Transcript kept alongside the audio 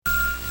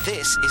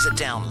This is a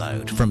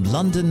download from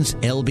London's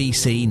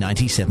LBC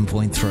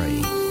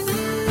 97.3.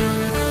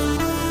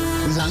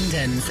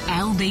 London's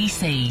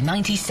LBC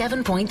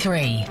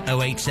 97.3.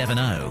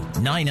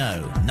 0870 90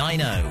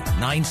 90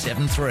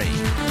 973.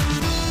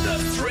 The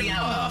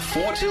 3-hour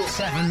 4 till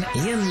 7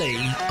 Ian Lee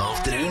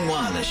Afternoon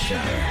Wireless Show.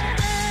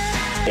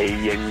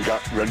 Ian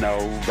got run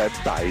over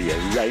by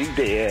a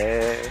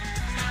reindeer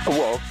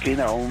walking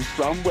home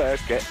from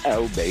work at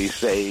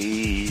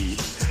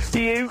LBC.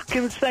 You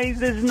can say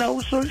there's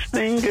no such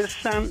thing as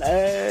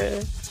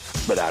Santa,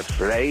 but as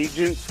for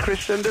Agent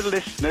Chris and the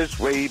listeners,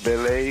 we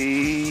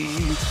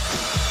believe.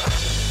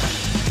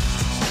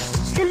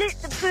 Salute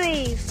the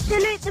breeze!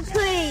 Salute the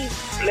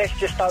breeze! Let's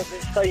just hope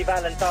that Steve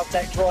Allen does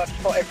that drive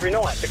spot every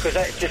night, because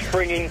that's just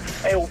bringing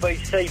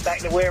LBC back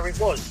to where it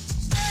was.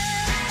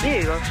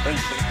 Yeah, I think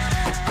so.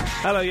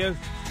 Hello, you.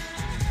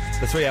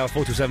 The 3-hour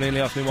 4 till 7 in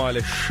the Afternoon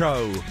Wireless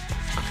Show.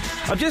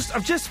 I've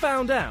just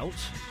found out.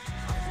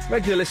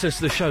 Regular listeners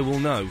to the show will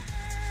know.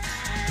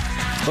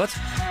 What?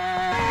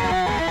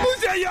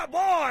 Who's there, ya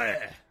boy?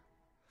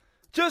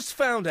 Just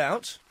found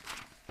out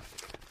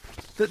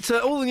that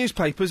all the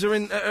newspapers are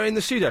in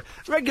the studio.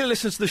 Regular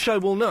listeners to the show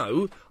will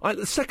know.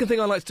 The second thing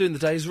I like to do in the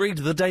day is read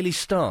the Daily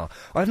Star.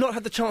 I've not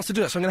had the chance to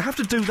do that, so I'm going to have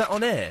to do that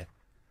on air.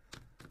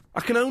 I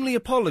can only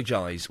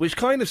apologise, which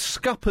kind of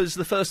scuppers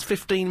the first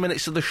 15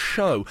 minutes of the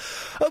show.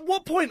 At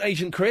what point,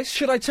 Agent Chris,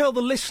 should I tell the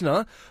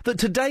listener that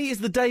today is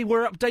the day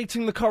we're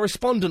updating the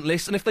correspondent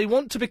list, and if they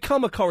want to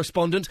become a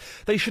correspondent,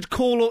 they should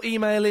call or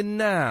email in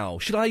now?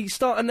 Should I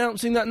start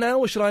announcing that now,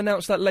 or should I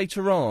announce that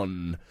later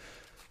on?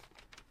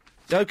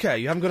 OK,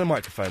 you haven't got a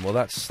microphone. Well,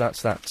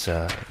 that's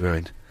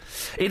ruined.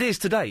 It is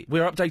today.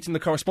 We're updating the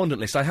correspondent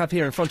list. I have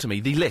here in front of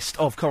me the list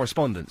of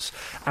correspondents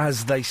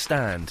as they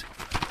stand.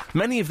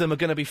 Many of them are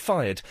going to be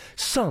fired.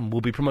 Some will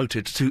be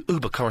promoted to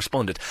Uber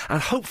correspondent.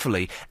 And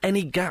hopefully,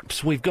 any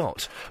gaps we've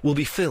got will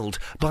be filled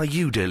by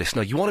you, dear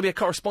listener. You want to be a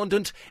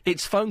correspondent?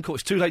 It's phone call.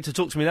 It's too late to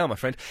talk to me now, my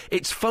friend.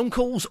 It's phone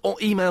calls or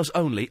emails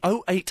only.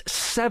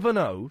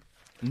 0870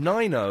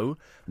 90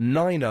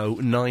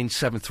 90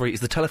 973 is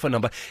the telephone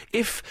number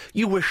if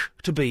you wish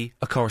to be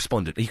a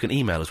correspondent. You can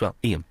email as well.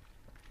 Ian.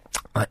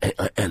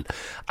 IAN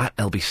at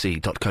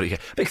lbc.co.uk.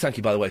 Big thank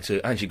you, by the way,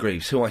 to Angie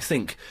Greaves, who I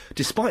think,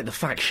 despite the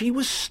fact she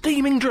was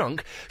steaming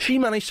drunk, she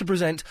managed to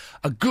present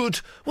a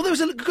good... Well, there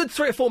was a good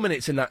 3 or 4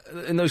 minutes in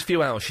those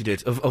few hours she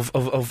did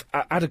of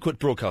adequate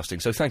broadcasting,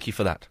 so thank you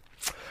for that.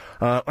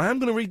 I am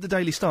going to read the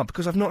Daily Star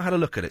because I've not had a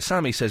look at it.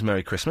 Sammy says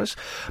Merry Christmas.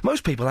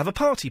 Most people have a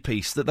party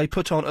piece that they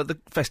put on at the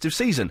festive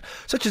season,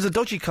 such as a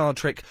dodgy card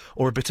trick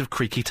or a bit of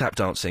creaky tap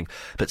dancing.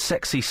 But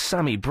sexy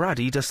Sammy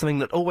Brady does something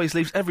that always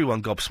leaves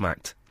everyone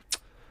gobsmacked.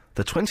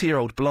 The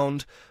 20-year-old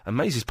blonde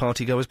amazes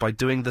partygoers by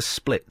doing the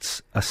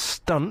splits, a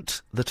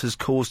stunt that has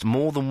caused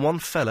more than one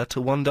fella to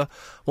wonder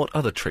what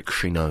other tricks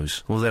she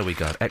knows. Well, there we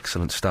go.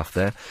 Excellent stuff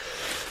there.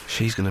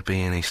 She's going to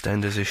be in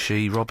EastEnders, is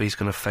she? Robbie's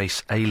going to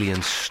face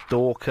Alien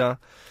Stalker.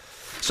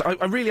 So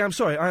I really am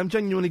sorry. I am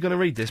genuinely going to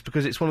read this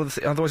because it's one of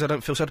the otherwise I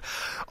don't feel sad.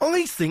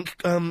 I think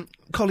Colleen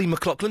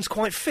McLaughlin's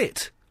quite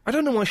fit. I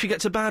don't know why she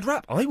gets a bad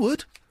rap. I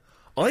would.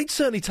 I'd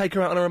certainly take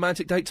her out on a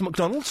romantic date to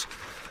McDonald's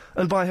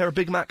and buy her a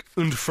Big Mac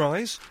and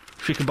fries.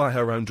 She can buy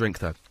her own drink,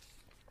 though.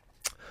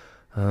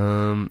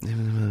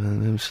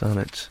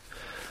 Sonnet.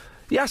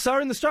 Yes, sir,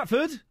 in the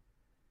Stratford?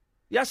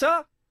 Yes,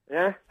 sir?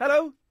 Yeah?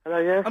 Hello? Hello,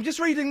 yeah? I'm just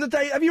reading the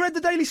Have you read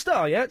the Daily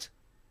Star yet?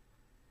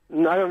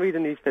 No, I don't read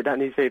that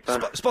newspaper.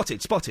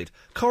 Spotted.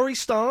 Corrie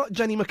Starr,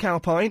 Jenny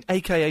McAlpine,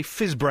 a.k.a.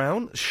 Fizz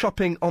Brown,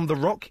 shopping on the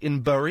Rock in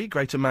Bury,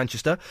 Greater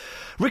Manchester.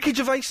 Ricky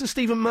Gervais and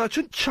Stephen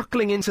Merchant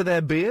chuckling into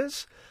their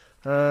beers.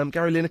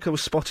 Gary Lineker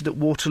was spotted at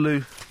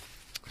Waterloo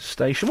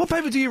Station. What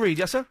paper do you read,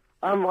 yes, sir?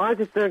 I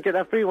just don't get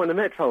that free one, the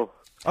Metro.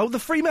 Oh, the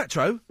free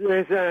Metro?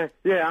 Yes,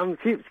 yeah, I'm a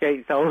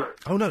cheapskate, so...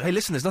 Oh, no, hey,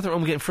 listen, there's nothing wrong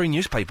with getting free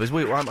newspapers.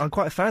 I'm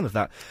quite a fan of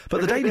that.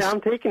 But the Daily... Yeah,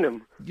 I'm taking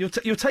them. You're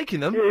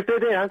taking them? Yeah, if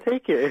they're there, I'll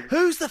take it.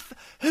 Who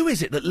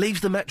is it that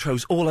leaves the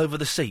Metros all over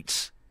the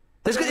seats?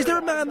 Is there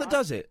a man that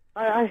does it?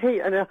 I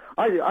hate... And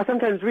I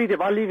sometimes read it,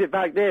 but I leave it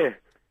back there.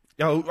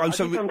 I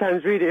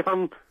sometimes read it if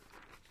I'm...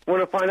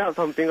 want to find out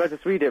something, I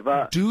just read it,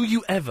 but... Do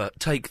you ever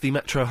take the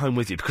Metro home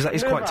with you? Because that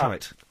is quite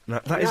tight. No,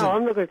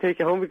 I'm not going to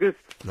take it home because...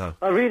 No.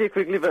 I read it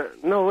quickly,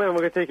 but no way am I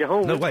going to take it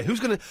home. No way. Who's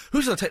going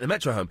to take the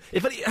Metro home?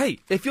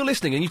 If you're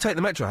listening and you take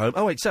the Metro home,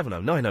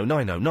 0870 90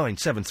 90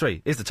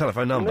 973 is the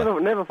telephone number.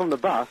 Never from the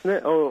bus,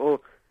 that's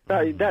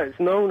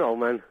no,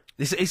 man.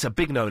 It's a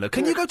big no-no.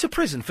 Can you go to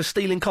prison for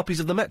stealing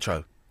copies of the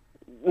Metro?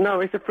 No,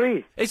 it's a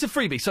free. It's a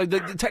freebie, so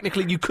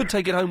technically you could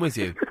take it home with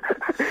you.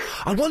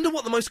 I wonder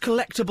what the most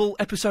collectible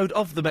episode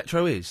of the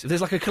Metro is. If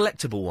there's like a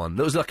collectible one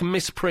that was like a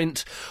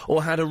misprint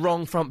or had a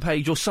wrong front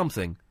page or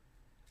something.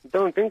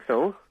 Don't think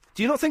so.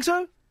 Do you not think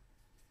so?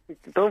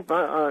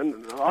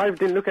 I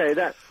didn't look at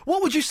it.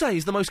 What would you say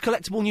is the most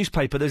collectible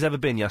newspaper there's ever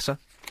been, Yasser?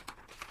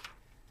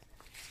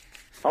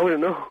 I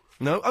wouldn't know.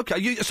 No?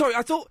 Okay. Sorry,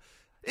 I thought...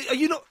 Are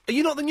you not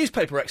the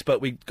newspaper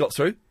expert we got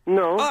through?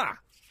 No. Ah!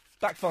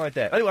 Backfired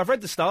there. Anyway, I've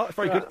read the start. It's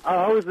very good.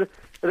 I was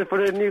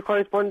for the new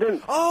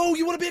correspondent. Oh,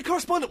 you want to be a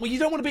correspondent? Well, you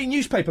don't want to be a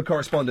newspaper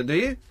correspondent, do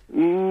you?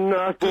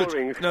 No, it's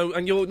boring. No,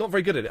 and you're not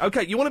very good at it.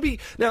 Okay, you want to be...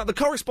 Now, the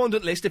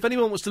correspondent list, if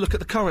anyone wants to look at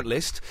the current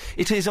list,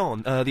 it is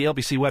on the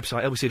LBC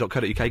website,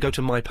 lbc.co.uk. Go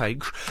to my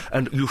page,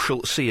 and you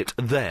shall see it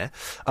there.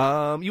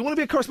 You want to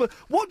be a correspondent...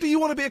 What do you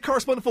want to be a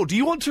correspondent for? Do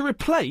you want to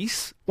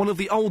replace one of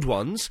the old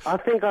ones? I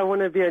think I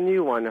want to be a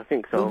new one, I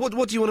think so. Well,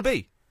 what do you want to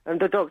be?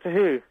 The Doctor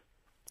Who.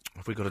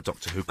 Have we got a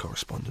Doctor Who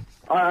correspondent?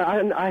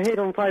 I heard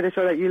on Friday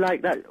show that you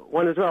like that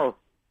one as well.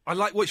 I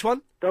like which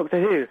one? Doctor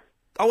Who.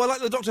 Oh, I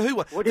like the Doctor Who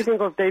one. What do you think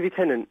of David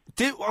Tennant?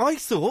 I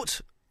thought,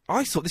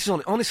 this is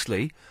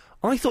honestly,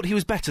 I thought he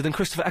was better than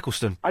Christopher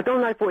Eccleston. I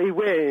don't like what he's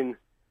wearing.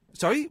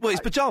 Sorry? Well, his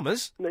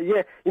pyjamas?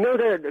 Yeah, you know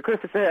that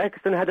Christopher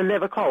Eccleston had a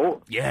leather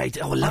coat? Yeah, he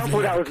did. Oh, a lovely I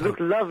thought leather that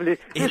looked lovely.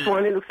 This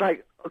one, it looks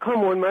like, oh,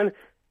 come on, man.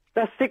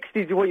 That's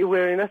 60s what you're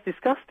wearing. That's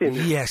disgusting.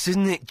 Yes,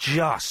 isn't it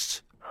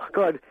just? Oh,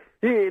 God.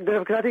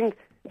 Because I think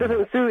it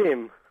doesn't suit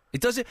him. It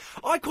does it.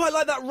 I quite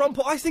like that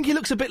rumple. I think he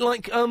looks a bit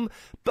like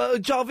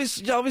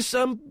Jarvis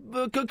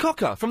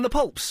Cocker from the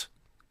Pulps.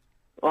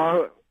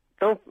 I'm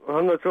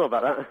not sure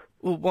about that.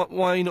 Well,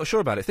 why are you not sure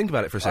about it? Think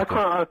about it for a second.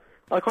 I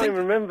can't even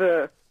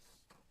remember.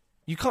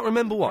 You can't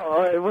remember what?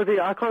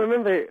 I can't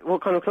remember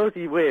what kind of clothes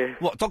he wears.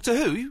 What, Doctor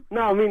Who?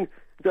 No, I mean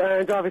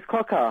Jarvis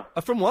Cocker.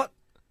 From what?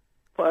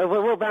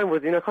 What band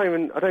was he? I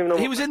don't even know.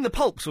 He was in the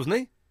Pulps, wasn't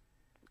he?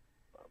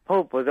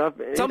 Pulp was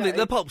something.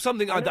 The Pulp.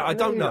 Something. I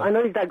don't know. I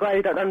know he's that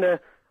guy that done the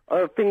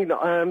thing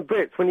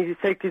Brits when he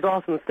shaked his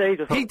arse on stage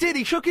or something. He did.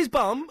 He shook his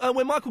bum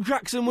when Michael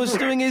Jackson was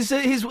doing his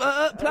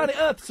Planet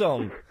Earth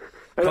song.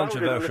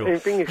 Controversial.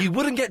 You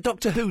wouldn't get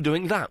Doctor Who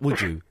doing that, would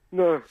you?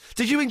 No.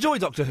 Did you enjoy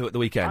Doctor Who at the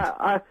weekend?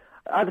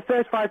 The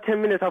first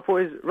 5-10 minutes I thought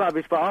it was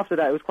rubbish, but after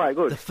that it was quite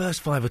good. The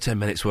first 5 or 10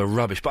 minutes were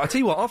rubbish, but I tell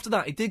you what, after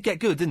that it did get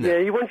good, didn't it? Yeah,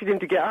 you wanted him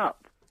to get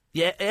up.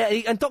 Yeah,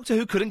 and Doctor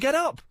Who couldn't get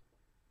up.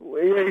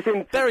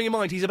 Yeah, bearing in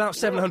mind he's about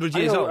 700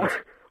 years old.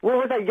 What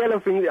was that yellow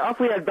thing? I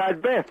thought he had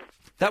bad breath.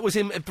 That was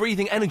him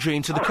breathing energy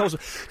into the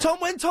cosmos.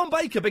 When Tom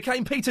Baker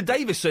became Peter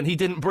Davison, he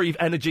didn't breathe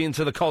energy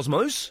into the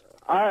cosmos.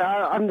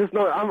 I'm just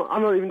not.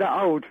 I'm not even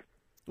that old.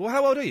 Well,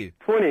 how old are you?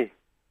 20.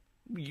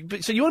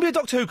 So you want to be a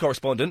Doctor Who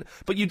correspondent,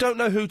 but you don't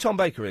know who Tom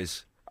Baker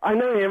is? I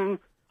know him.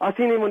 I've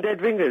seen him on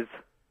Dead Ringers.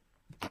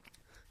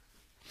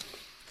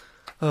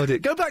 Oh dear.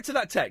 Go back to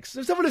that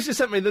text. Someone has just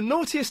sent me the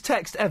naughtiest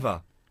text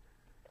ever.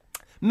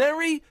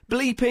 Merry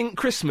bleeping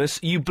Christmas,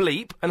 you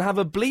bleep, and have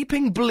a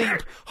bleeping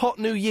bleep hot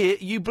new year,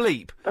 you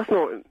bleep. That's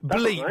not...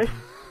 bleep. Not nice.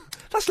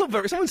 That's not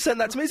very... Someone sent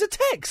that to me as a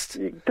text.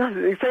 Say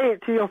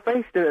it to your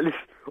face then at least.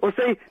 Or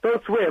say,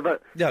 don't swear,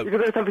 but if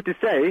you've got something to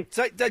say...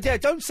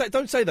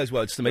 Don't say those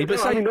words to me,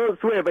 but say... I mean, don't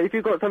swear, but if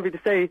you've got something to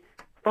say,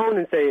 phone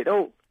and say it.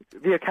 Don't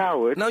be a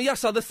coward. No,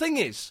 Yasser, the thing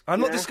is, I'm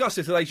not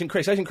discussing this with Agent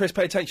Chris. Agent Chris,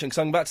 pay attention, because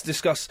I'm about to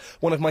discuss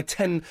one of my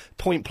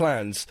 10-point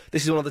plans.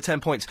 This is one of the 10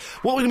 points.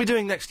 What we're going to be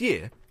doing next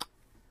year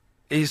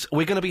is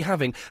we're going to be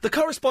having... The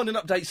correspondent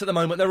updates at the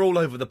moment, they're all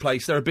over the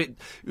place. They're a bit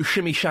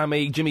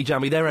shimmy-shammy,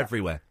 jimmy-jammy, they're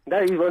everywhere.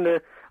 That is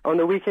on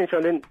the weekend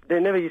show, they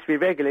never used to be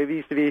regular, they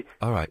used to be...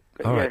 All right.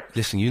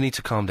 Listen, you need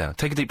to calm down.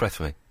 Take a deep breath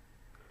for me.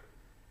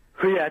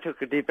 Yeah, I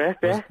took a deep breath,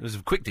 yeah. It was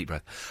a quick deep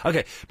breath.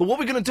 OK, but what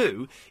we're going to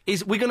do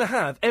is we're going to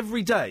have,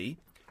 every day,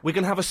 we're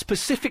going to have a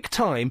specific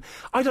time.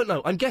 I don't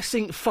know, I'm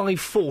guessing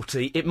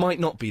 5:40, it might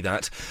not be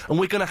that. And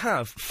we're going to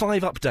have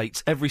 5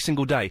 updates every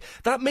single day.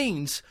 That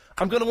means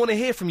I'm going to want to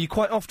hear from you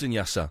quite often,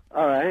 Yasser.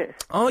 All right.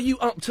 Are you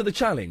up to the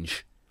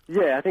challenge?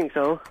 Yeah, I think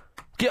so.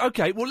 Yeah,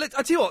 OK, well,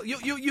 I tell you what,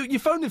 you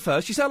phoned in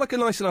first, you sound like a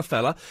nice enough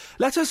fella.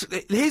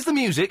 Here's the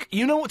music,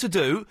 you know what to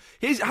do.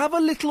 Have a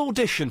little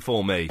audition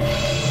for me.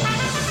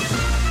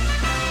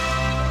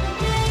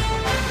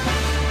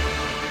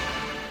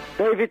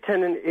 David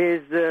Tennant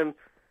is the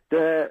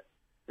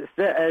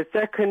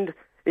second.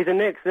 Is the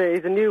next.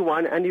 Is a new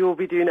one, and you will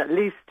be doing at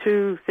least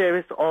 2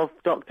 series of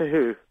Doctor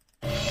Who.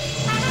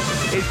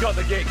 He's got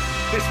the gig.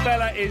 This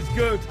fella is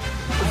good.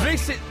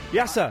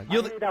 Yasser,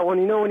 you're that one.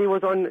 You know when he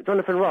was on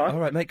Jonathan Ross. All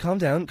right, mate, calm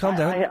down.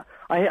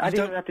 I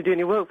didn't have to do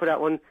any work for that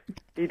one.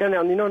 He done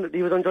it. You know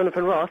he was on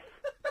Jonathan Ross.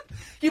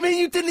 You mean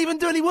you didn't even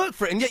do any work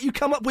for it, and yet you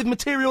come up with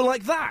material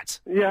like that?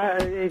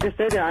 Yeah, he just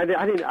said it. I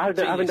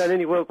haven't done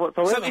any work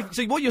whatsoever.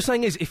 So what you're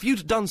saying is, if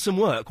you'd done some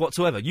work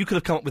whatsoever, you could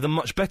have come up with a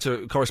much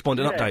better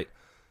correspondent update.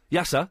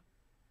 Yasser?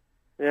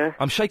 Yeah?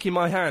 I'm shaking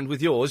my hand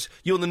with yours.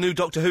 You're the new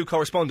Doctor Who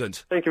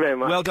correspondent. Thank you very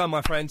much. Well done,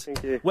 my friend.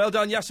 Thank you. Well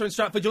done, Yasser in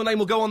Stratford. Your name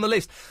will go on the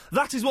list.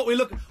 That is what we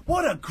look...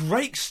 What a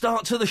great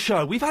start to the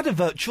show. We've had a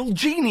virtual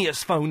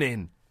genius phone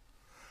in.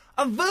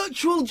 A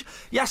virtual...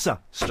 Yasser.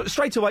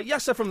 Straight away.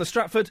 Yasser from the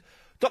Stratford...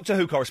 Doctor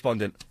Who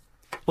correspondent.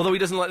 Although he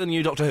doesn't like the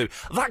new Doctor Who.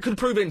 That could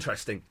prove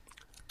interesting.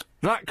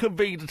 That could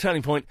be the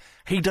turning point.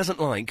 He doesn't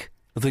like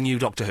the new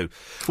Doctor Who.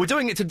 We're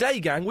doing it today,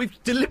 gang. We've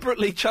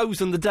deliberately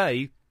chosen the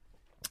day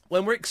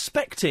when we're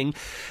expecting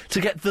to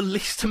get the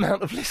least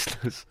amount of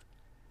listeners.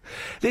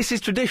 This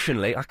is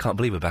traditionally... I can't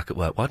believe we're back at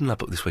work. Why didn't I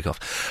book this week off?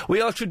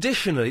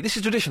 This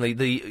is traditionally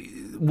the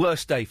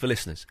worst day for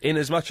listeners. In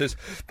as much as...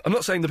 I'm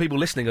not saying the people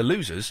listening are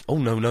losers. Oh,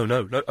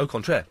 no. Au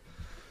contraire.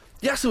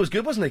 Yasser was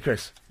good, wasn't he,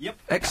 Chris? Yep.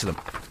 Excellent.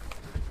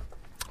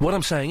 What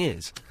I'm saying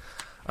is,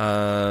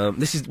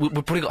 we've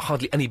probably got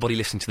hardly anybody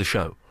listening to the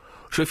show.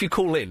 So if you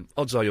call in,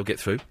 odds are you'll get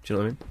through. Do you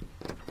know what I mean?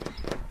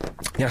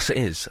 Yasser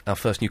is our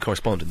first new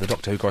correspondent, the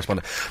Doctor Who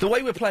correspondent. The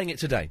way we're playing it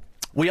today,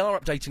 we are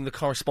updating the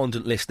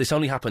correspondent list. This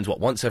only happens,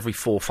 once every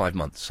 4 or 5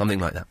 months, something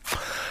like that.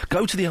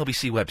 Go to the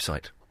LBC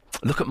website.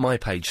 Look at my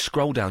page,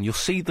 scroll down, you'll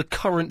see the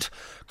current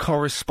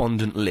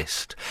correspondent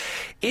list.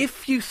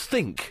 If you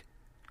think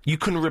you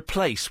can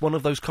replace one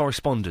of those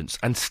correspondents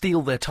and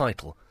steal their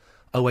title,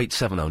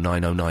 0870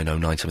 9090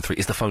 973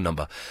 is the phone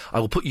number. I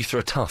will put you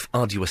through a tough,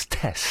 arduous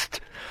test.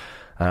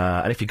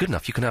 And if you're good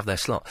enough, you can have their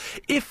slot.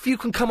 If you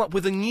can come up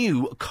with a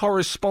new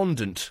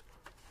correspondent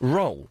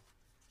role,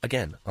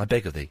 again, I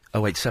beg of thee,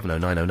 0870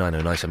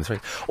 9090 973,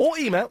 or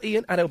email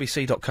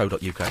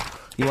ian@lbc.co.uk.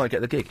 You might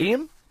get the gig.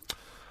 Ian?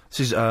 This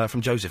is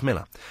from Joseph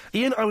Miller.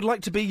 Ian, I would like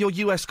to be your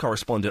US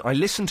correspondent. I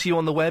listen to you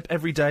on the web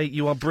every day.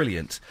 You are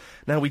brilliant.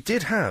 Now, we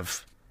did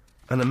have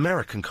an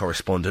American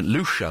correspondent,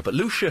 Lucia, but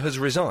Lucia has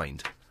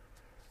resigned.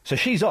 So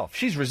she's off.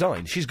 She's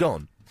resigned. She's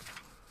gone.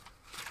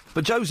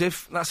 But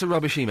Joseph, that's a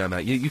rubbish email,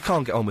 mate. You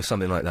can't get on with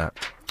something like that.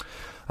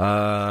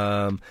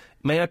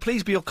 May I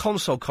please be your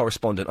console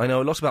correspondent? I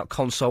know a lot about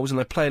consoles and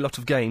I play a lot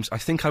of games. I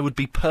think I would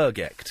be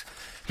Pergect.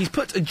 He's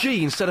put a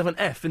G instead of an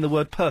F in the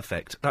word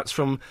perfect. That's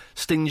from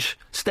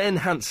Sten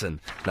Hansen.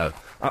 No,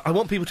 I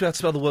want people to have to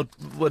spell the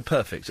word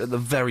perfect, at the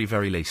very,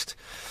 very least.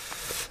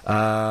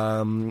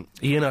 Ian,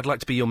 I'd like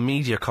to be your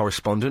media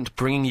correspondent,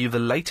 bringing you the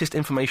latest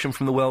information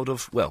from the world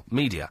of,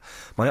 media.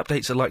 My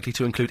updates are likely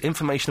to include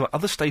information about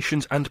other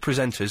stations and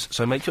presenters,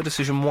 so make your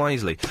decision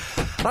wisely.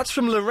 That's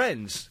from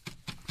Lorenz.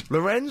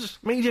 Lorenz,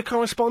 media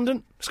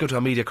correspondent? Let's go to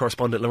our media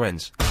correspondent,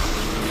 Lorenz.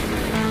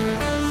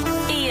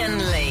 Ian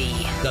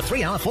Lee. The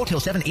 3 hour 4 till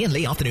 7 Ian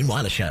Lee Afternoon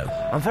Wireless Show.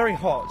 I'm very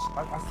hot.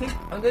 I think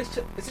I'm going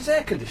to... Is this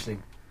air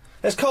conditioning?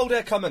 There's cold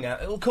air coming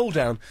out. It'll cool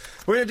down.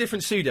 We're in a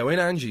different studio. We're in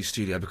Angie's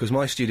studio because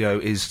my studio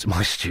is...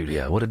 My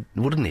studio. What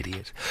an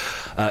idiot.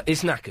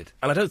 It's knackered.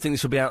 And I don't think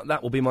this will be out...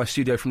 That will be my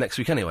studio from next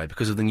week anyway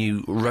because of the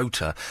new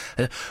rota.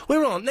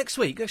 We're on next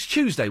week. Next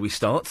Tuesday we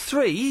start.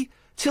 3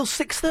 till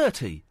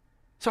 6:30.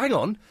 So hang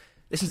on.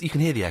 Listen, you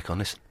can hear the aircon.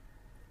 Listen.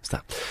 What's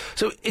that?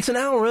 So it's an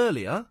hour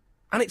earlier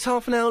and it's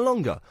half an hour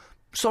longer.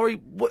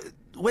 Sorry,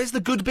 where's the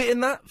good bit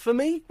in that for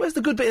me? Where's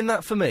the good bit in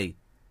that for me?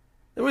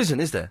 There isn't,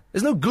 is there?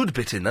 There's no good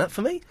bit in that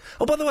for me.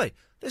 Oh, by the way,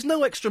 there's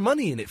no extra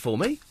money in it for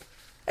me.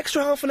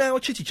 Extra half an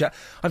hour chitty-chat.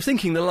 I'm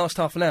thinking the last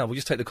half an hour we'll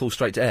just take the call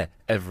straight to air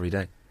every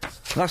day.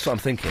 That's what I'm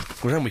thinking.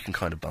 Well, then we can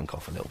kind of bunk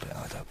off a little bit,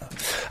 I don't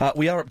know.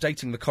 We are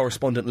updating the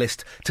correspondent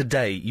list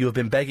today. You have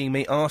been begging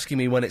me, asking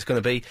me when it's going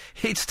to be.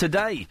 It's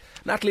today.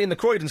 Natalie in the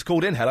Croydon's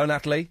called in. Hello,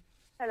 Natalie.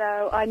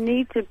 Hello, I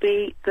need to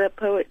be the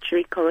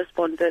poetry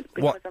correspondent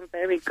because I'm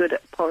very good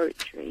at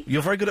poetry.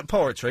 You're very good at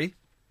poetry?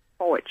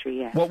 Poetry,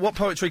 yeah. What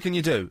poetry can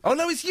you do? Oh,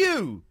 no, it's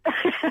you!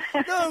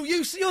 No,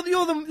 you're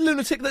the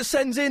lunatic that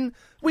sends in...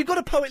 We've got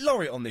a poet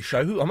laureate on this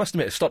show who, I must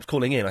admit, has stopped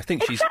calling in. I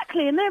think she's...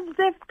 Exactly, and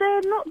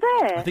they're not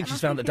there. I think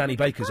she's found that Danny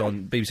Baker's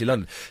on BBC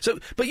London. So,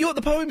 but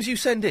the poems you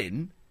send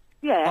in...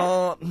 Yeah.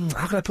 Are...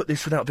 how can I put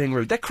this without being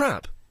rude? They're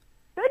crap.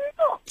 They're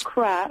not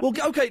crap. Well,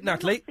 OK,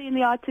 Natalie... I'm not seeing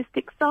the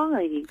artistic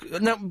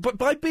side. Now, but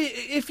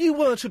if you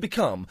were to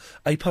become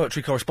a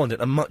poetry correspondent,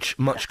 a much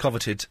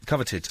coveted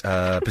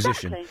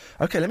position...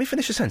 OK, let me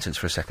finish a sentence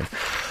for a second.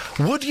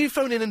 Would you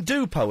phone in and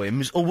do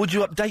poems, or would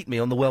you update me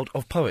on the world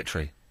of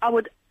poetry? I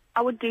would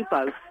do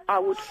both. I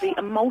would be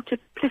a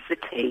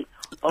multiplicity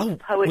of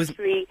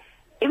poetry,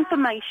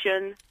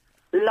 information,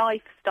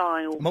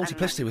 lifestyle...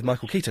 Multiplicity with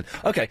Michael Keaton.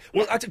 OK,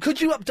 well,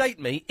 could you update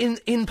me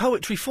in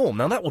poetry form?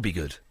 Now, that would be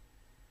good.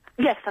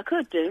 Yes, I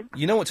could do.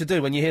 You know what to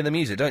do when you hear the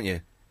music, don't you?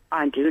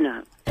 I do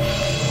know.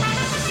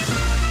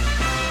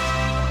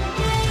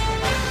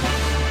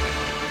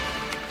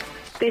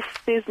 This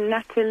is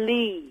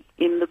Natalie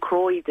in the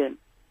Croydon.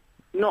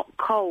 Not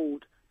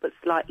cold, but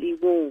slightly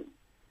warm.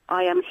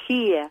 I am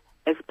here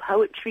as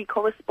poetry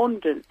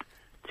correspondent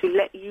to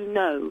let you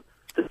know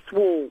the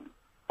swarm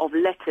of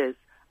letters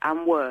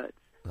and words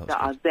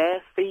that are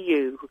there for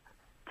you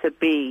to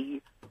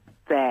be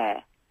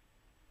there.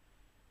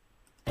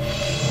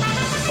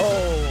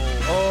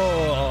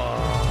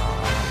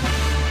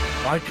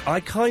 I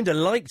kind of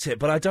liked it,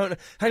 but I don't...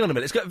 Hang on a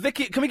minute, let's go...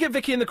 Vicky, can we get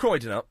Vicky in the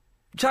Croydon up?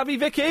 Chavvy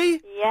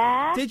Vicky?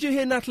 Yeah? Did you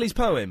hear Natalie's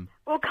poem?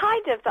 Well,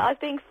 kind of, but I was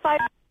being phoned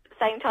at the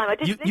same time. I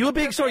didn't... You were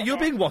being... Sorry, you were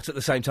being what at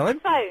the same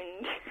time?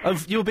 Phoned. Oh,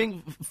 you were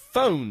being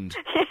phoned?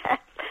 Yes,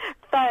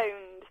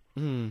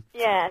 phoned.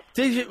 Yes.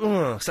 Did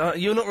you... so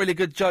you're not really a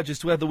good judge as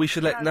to whether we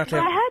should let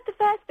Natalie... I heard the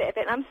first bit of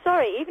it, and I'm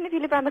sorry, even if you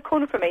live around the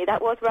corner from me,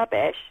 that was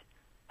rubbish.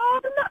 Oh,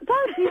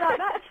 don't be like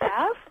that,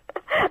 Chav.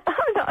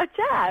 I'm not a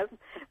chav,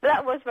 but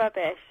that was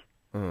rubbish.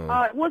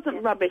 Oh, it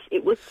wasn't rubbish.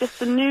 It was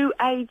just a new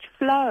age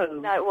flow.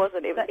 No, it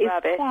wasn't. It was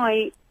rubbish.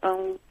 Quite.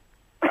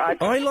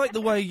 I like the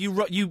way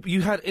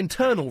you had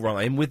internal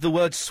rhyme with the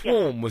word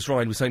swarm was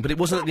rhymed with something, but it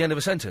wasn't at the end of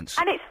a sentence.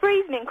 And it's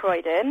freezing in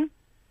Croydon.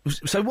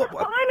 So what?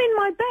 Well, I'm in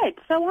my bed,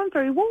 so I'm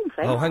very warm.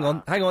 Oh, hang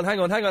on,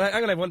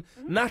 everyone.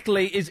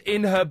 Natalie is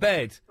in her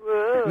bed.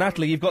 Whoa.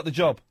 Natalie, you've got the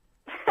job.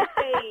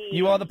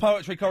 You are the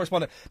poetry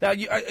correspondent. Now,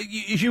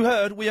 as you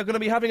heard, we are going to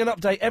be having an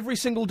update every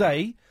single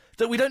day.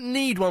 That we don't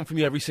need one from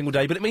you every single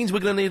day, but it means we're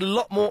going to need a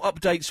lot more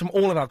updates from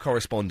all of our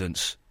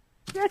correspondents.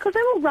 Yeah, because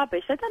they're all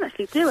rubbish. They don't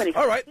actually do anything.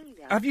 All right.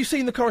 Have you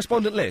seen the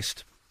correspondent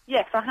list?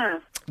 Yes, I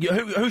have.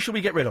 Who should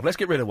we get rid of? Let's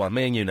get rid of one.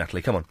 Me and you,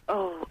 Natalie. Come on.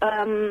 Oh,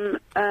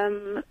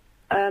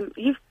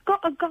 you've got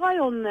a guy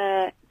on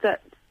there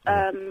that,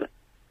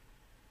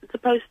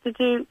 supposed to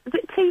do... Is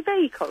it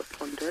TV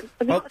correspondent?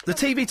 Oh, the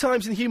TV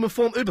Times in human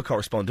form Uber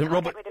correspondent,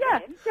 Robert... Yeah.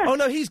 Oh,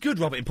 no, he's good,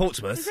 Robert, in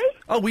Portsmouth. Is he?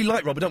 Oh, we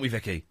like Robert, don't we,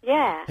 Vicky?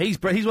 Yeah.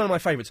 He's one of my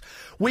favourites.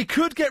 We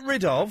could get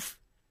rid of...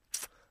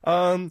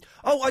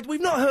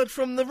 we've not heard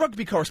from the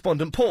rugby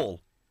correspondent, Paul.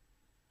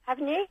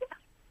 Haven't you?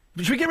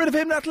 Should we get rid of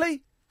him,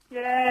 Natalie?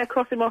 Yeah,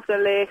 cross him off the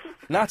list.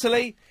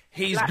 Natalie,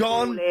 he's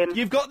gone.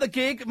 You've got the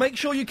gig. Make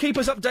sure you keep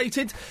us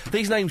updated.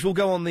 These names will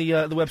go on the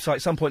website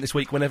at some point this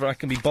week whenever I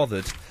can be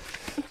bothered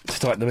to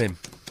type them in.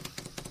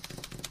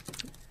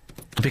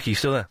 Vicky, you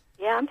still there?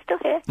 Yeah, I'm still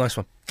here. Nice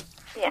one.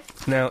 Yeah.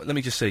 Now, let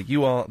me just see.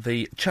 You are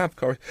the Chav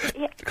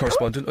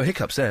correspondent. Oh,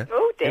 hiccups there.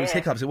 Oh, dear. It was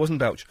hiccups. It wasn't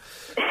belch.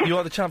 You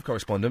are the Chav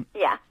correspondent.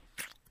 Yeah.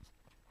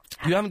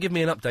 You haven't given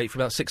me an update for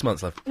about 6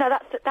 months, love. No,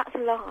 that's a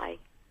lie.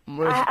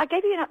 I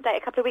gave you an update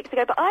a couple of weeks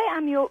ago, but I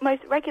am your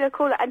most regular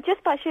caller, and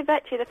just by sheer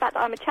virtue of the fact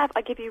that I'm a Chav,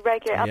 I give you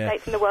regular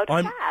updates from the world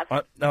of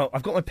Chav. No,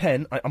 I've got my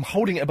pen. I'm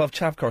holding it above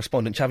Chav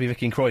correspondent, Chavy,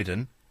 Vicky and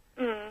Croydon.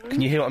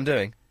 Can you hear what I'm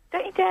doing?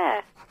 Don't you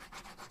dare.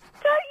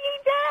 Don't you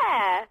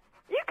dare!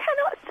 You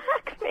cannot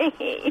sack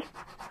me!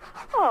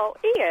 Oh,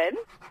 Ian,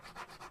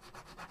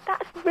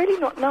 that's really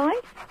not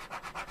nice.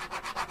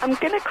 I'm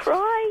gonna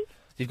cry.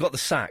 You've got the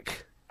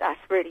sack. That's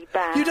really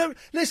bad. You don't...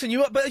 Listen,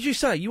 but as you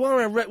say, you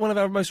are one of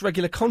our most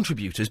regular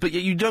contributors, but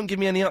yet you don't give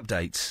me any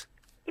updates.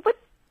 But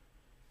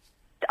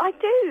I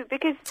do,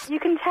 because you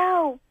can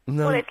tell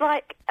what it's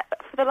like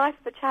for the life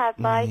of the Chav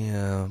by...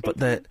 Yeah, but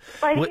that...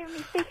 By hearing me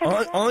speak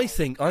every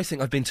day. I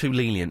think I've been too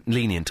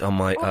lenient on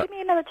my... give me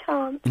another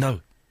chance.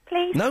 No.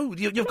 Please? No,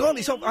 you've gone...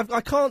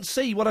 I can't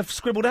see what I've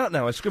scribbled out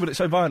now. I've scribbled it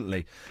so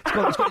violently.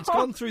 It's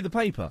gone through the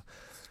paper.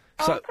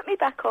 So, put me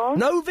back on.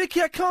 No,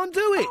 Vicky, I can't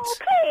do it. Oh,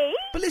 please.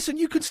 But listen,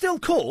 you can still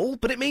call,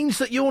 but it means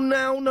that you're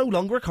now no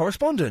longer a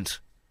correspondent.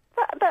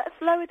 That's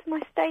lowered my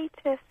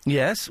status.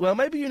 Yes, well,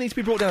 maybe you need to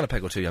be brought down a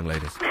peg or two, young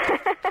ladies.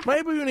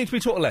 Maybe you need to be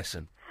taught a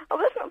lesson. Oh,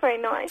 that's not very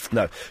nice.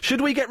 No.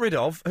 Should we get rid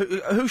of...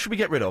 Who should we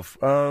get rid of?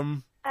 I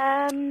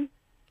don't...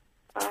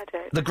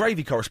 The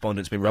gravy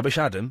correspondent's been rubbish,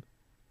 Adam.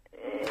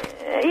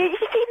 You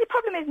see, the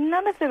problem is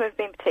none of them have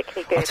been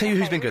particularly good. I'll tell you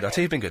who's been good.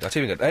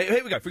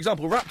 Here we go. For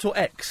example, Raptor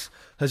X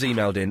has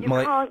emailed in. You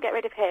can't get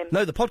rid of him.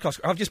 No, the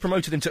podcast... I've just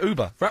promoted him to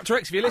Uber. Raptor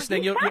X, if you're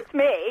listening... That's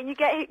me, and you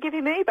give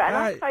him Uber, and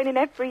I'm phoning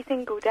every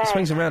single day.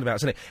 Swings and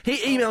roundabouts, isn't it? He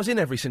emails in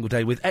every single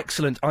day with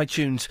excellent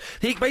iTunes...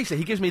 He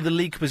gives me the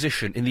league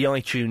position in the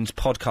iTunes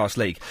podcast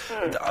league.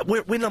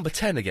 We're number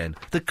 10 again.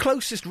 The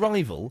closest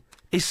rival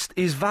is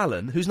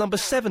Valen, who's number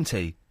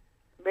 70.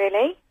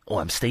 Really? Oh,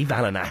 I'm Steve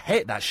Allen. I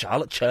hate that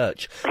Charlotte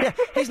Church. Yeah,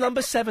 he's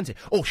number 70.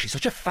 Oh, she's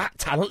such a fat,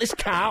 talentless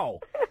cow.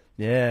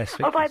 Yes.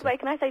 Oh, by the way,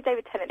 can I say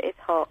David Tennant is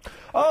hot?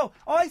 Oh,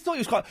 I thought he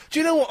was quite... Do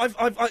you know what?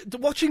 I've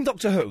watching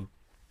Doctor Who...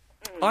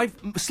 I've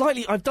done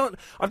something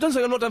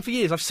I've not done for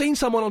years. I've seen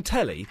someone on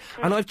telly,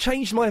 and I've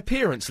changed my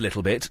appearance a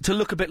little bit to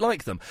look a bit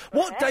like them.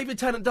 What David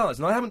Tennant does,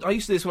 and I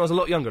used to do this when I was a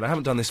lot younger, and I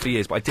haven't done this for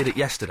years, but I did it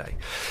yesterday,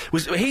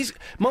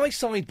 my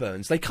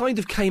sideburns, they kind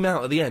of came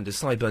out at the end, as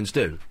sideburns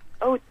do.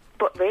 Oh,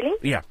 but really?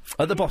 Yeah,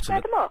 at the bottom.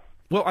 Square them off?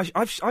 Well,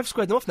 I've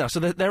squared them off now, so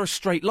they're a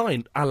straight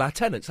line, a la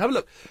Tennant's. Have a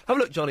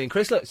look, Johnny and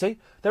Chris, look, see?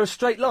 They're a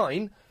straight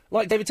line,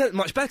 like David Tennant,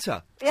 much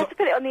better. You have to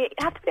put it on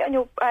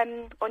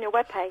your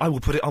webpage. I'll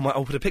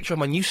put a picture of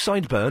my new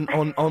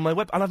sideburn on my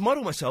web, and I've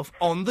modelled myself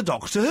on the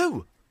Doctor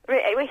Who.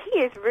 Really? Well, he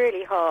is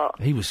really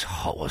hot. He was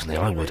hot, wasn't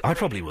he? I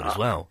probably would as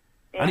well.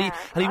 Yeah,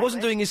 and he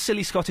wasn't doing his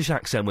silly Scottish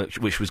accent,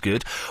 which was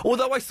good.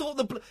 Although I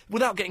thought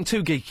without getting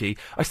too geeky,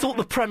 I thought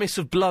the premise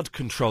of blood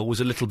control was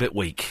a little bit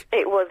weak.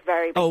 It was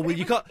very weak. Oh, well,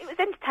 you can't... It was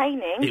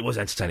entertaining. It was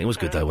entertaining. It was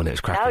good, though, wasn't it? It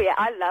was cracking. Oh, yeah,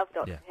 I love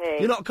Doctor Who.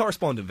 You're not a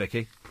correspondent,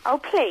 Vicky. Oh,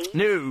 please.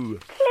 No.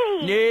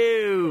 Please.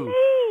 No.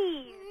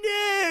 Please.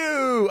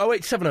 No.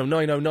 0870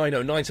 90 90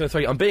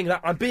 973. I'm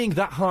being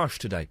that harsh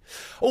today.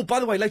 Oh, by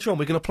the way, later on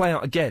we're going to play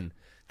out again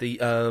the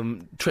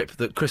trip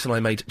that Chris and I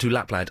made to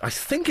Lapland. I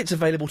think it's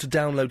available to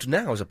download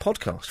now as a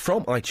podcast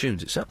from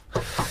iTunes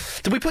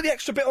itself. Did we put the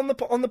extra bit on the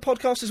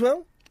podcast as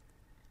well?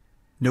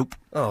 Nope.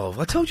 Oh,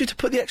 I told you to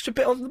put the extra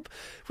bit on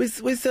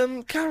with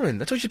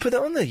Karen. I told you to put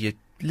that on there, you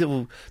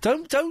little...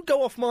 Don't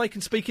go off mic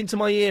and speak into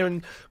my ear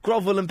and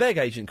grovel and beg,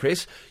 Agent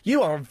Chris.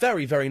 You are a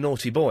very, very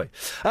naughty boy.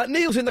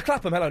 Neil's in the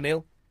Clapham. Hello,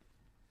 Neil.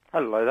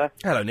 Hello there.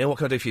 Hello, Neil. What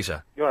can I do for you,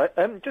 sir? You're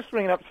right. Just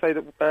ringing up to say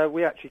that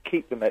we actually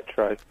keep the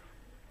Metro.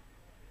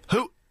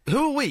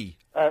 Who are we?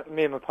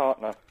 Me and my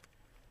partner.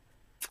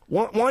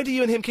 Why do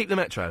you and him keep the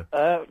Metro?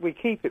 We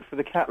keep it for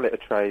the cat litter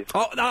trays.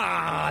 Oh,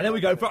 there we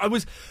go.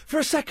 For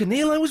a second,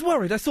 Neil, I was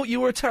worried. I thought you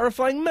were a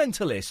terrifying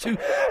mentalist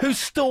who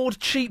stored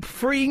cheap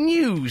free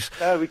news.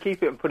 No, we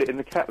keep it and put it in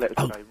the cat litter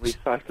tray,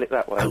 recycle it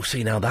that way. Oh,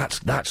 see, now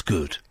that's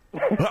good.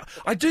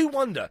 I do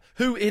wonder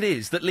who it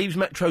is that leaves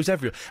Metros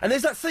everywhere. And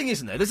there's that thing,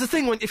 isn't there? There's a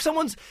thing when if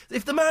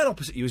the man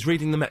opposite you is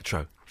reading the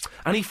Metro,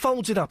 and he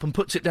folds it up and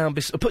puts it down,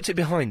 puts it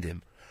behind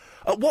him.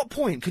 At what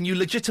point can you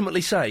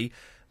legitimately say,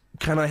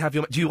 "Can I have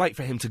your..." Do you wait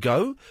for him to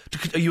go?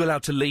 Are you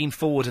allowed to lean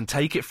forward and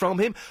take it from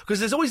him? Because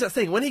there's always that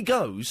thing when he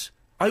goes.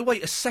 I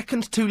wait a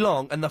second too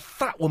long, and the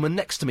fat woman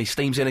next to me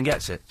steams in and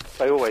gets it.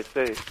 They always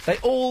do. They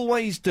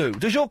always do.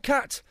 Does your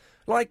cat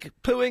like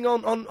pooing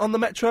on the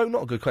Metro?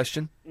 Not a good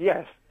question.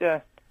 Yes,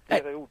 yeah. Yeah,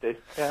 they all do,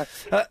 yeah.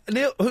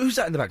 Neil, who's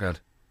that in the background?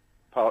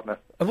 Partner.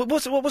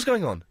 What's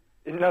going on?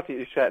 Nothing,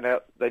 you're shouting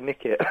out, they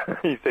nick it.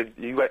 You said,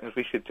 you reckon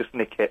we should just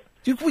nick it.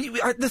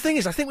 The thing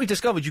is, I think we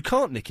discovered you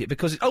can't nick it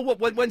because...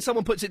 when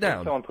someone puts it down?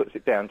 When someone puts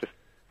it down, just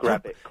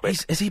grab it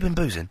quick. Has he been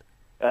boozing?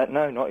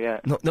 No, not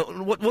yet. No,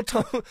 what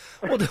time...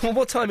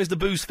 what time is the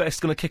Booze Fest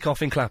going to kick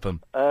off in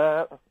Clapham?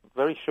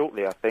 Very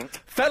shortly, I think.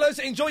 Fellas,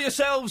 enjoy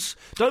yourselves!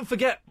 Don't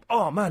forget...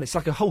 Oh, man, it's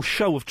like a whole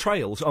show of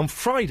trails. On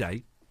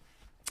Friday...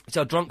 It's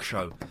our drunk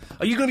show.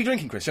 Are you going to be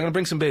drinking, Chris? I'm going to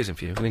bring some beers in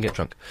for you. We're going to get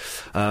drunk.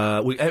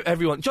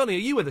 Everyone... Johnny, are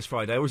you with us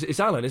Friday? Or is it's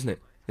Alan, isn't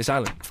it? It's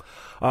Alan.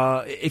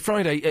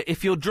 Friday,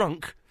 if you're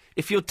drunk...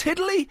 If you're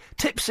tiddly,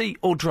 tipsy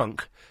or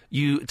drunk,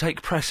 you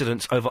take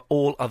precedence over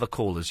all other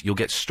callers. You'll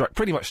get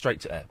pretty much straight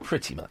to air.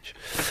 Pretty much.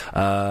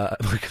 We're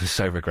going to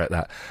so regret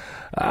that.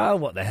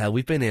 What the hell?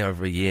 We've been here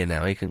over a year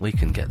now. We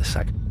can get the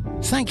sack.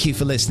 Thank you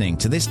for listening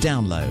to this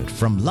download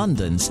from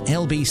London's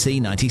LBC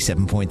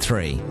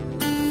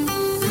 97.3.